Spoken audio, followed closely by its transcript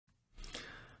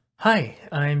Hi,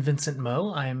 I'm Vincent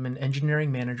Mo. I'm an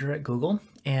engineering manager at Google,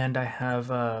 and I have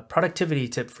a productivity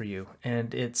tip for you.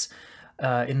 And it's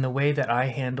in the way that I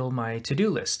handle my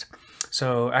to-do list.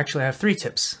 So actually, I have three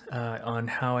tips on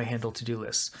how I handle to-do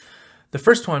lists. The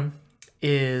first one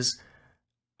is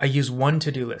I use one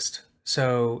to-do list.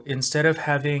 So instead of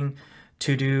having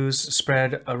to-dos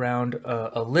spread around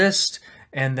a list,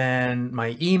 and then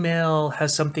my email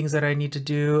has some things that I need to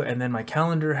do, and then my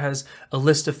calendar has a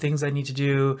list of things I need to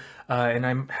do, and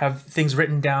I have things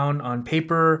written down on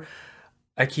paper.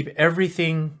 I keep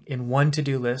everything in one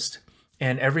to-do list,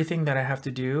 and everything that I have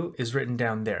to do is written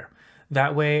down there.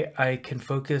 That way I can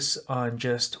focus on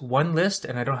just one list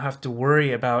and I don't have to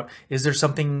worry about, is there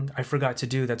something I forgot to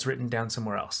do that's written down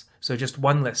somewhere else? So just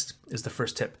one list is the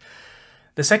first tip.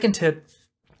 The second tip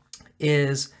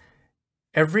is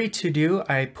every to-do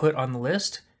I put on the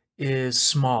list is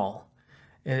small.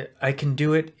 I can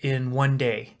do it in one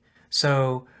day.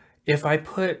 So if I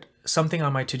put something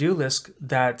on my to-do list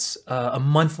that's a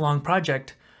month-long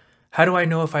project, how do I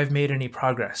know if I've made any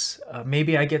progress?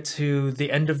 Maybe I get to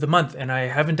the end of the month and I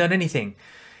haven't done anything.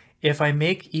 If I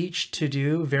make each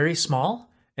to-do very small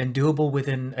and doable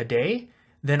within a day,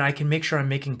 then I can make sure I'm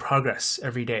making progress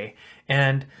every day.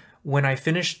 And when I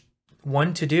finish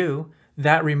one to-do,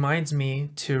 that reminds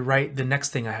me to write the next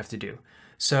thing I have to do.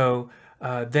 So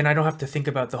then I don't have to think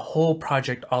about the whole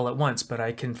project all at once, but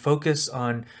I can focus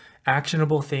on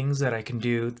actionable things that I can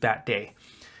do that day.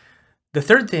 The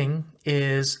third thing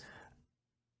is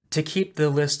to keep the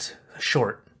list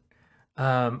short.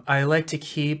 I like to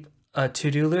keep a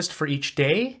to-do list for each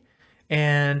day,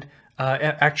 and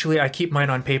actually I keep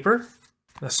mine on paper,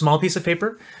 a small piece of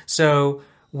paper. So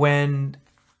when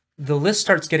the list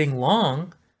starts getting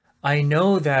long, I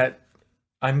know that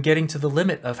I'm getting to the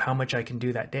limit of how much I can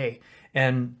do that day.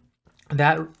 And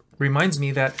that reminds me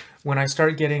that when I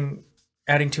start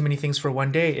adding too many things for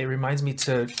one day, it reminds me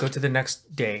to go to the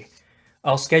next day.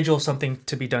 I'll schedule something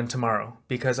to be done tomorrow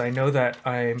because I know that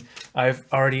I've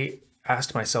already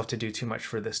asked myself to do too much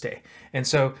for this day. And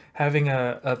so having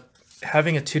a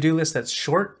to-do list that's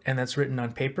short and that's written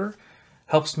on paper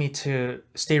helps me to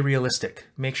stay realistic,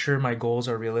 make sure my goals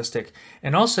are realistic.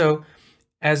 And also,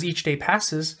 as each day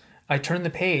passes, I turn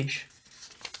the page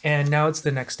and now it's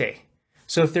the next day.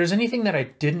 So if there's anything that I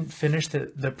didn't finish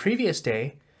the previous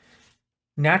day,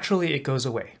 naturally it goes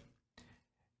away.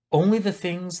 Only the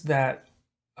things that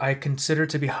I consider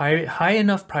to be high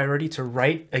enough priority to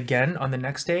write again on the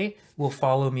next day will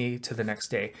follow me to the next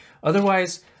day.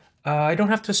 Otherwise, I don't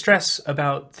have to stress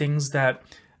about things that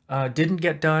didn't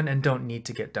get done and don't need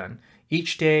to get done.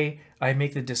 Each day, I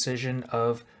make the decision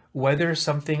of whether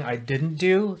something I didn't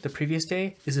do the previous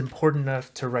day is important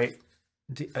enough to write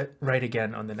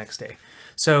again on the next day.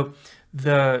 So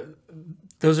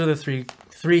those are the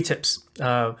three tips.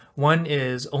 One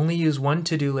is only use one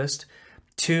to-do list.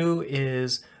 Two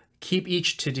is keep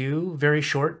each to-do very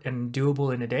short and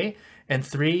doable in a day. And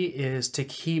three is to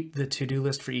keep the to-do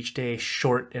list for each day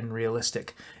short and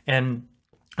realistic. And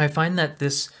I find that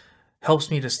this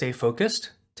helps me to stay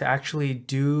focused, to actually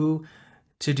do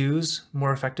to-dos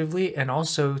more effectively, and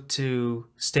also to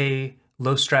stay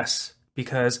low stress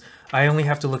because I only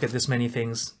have to look at this many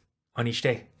things on each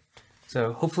day.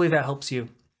 So hopefully that helps you.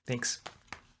 Thanks.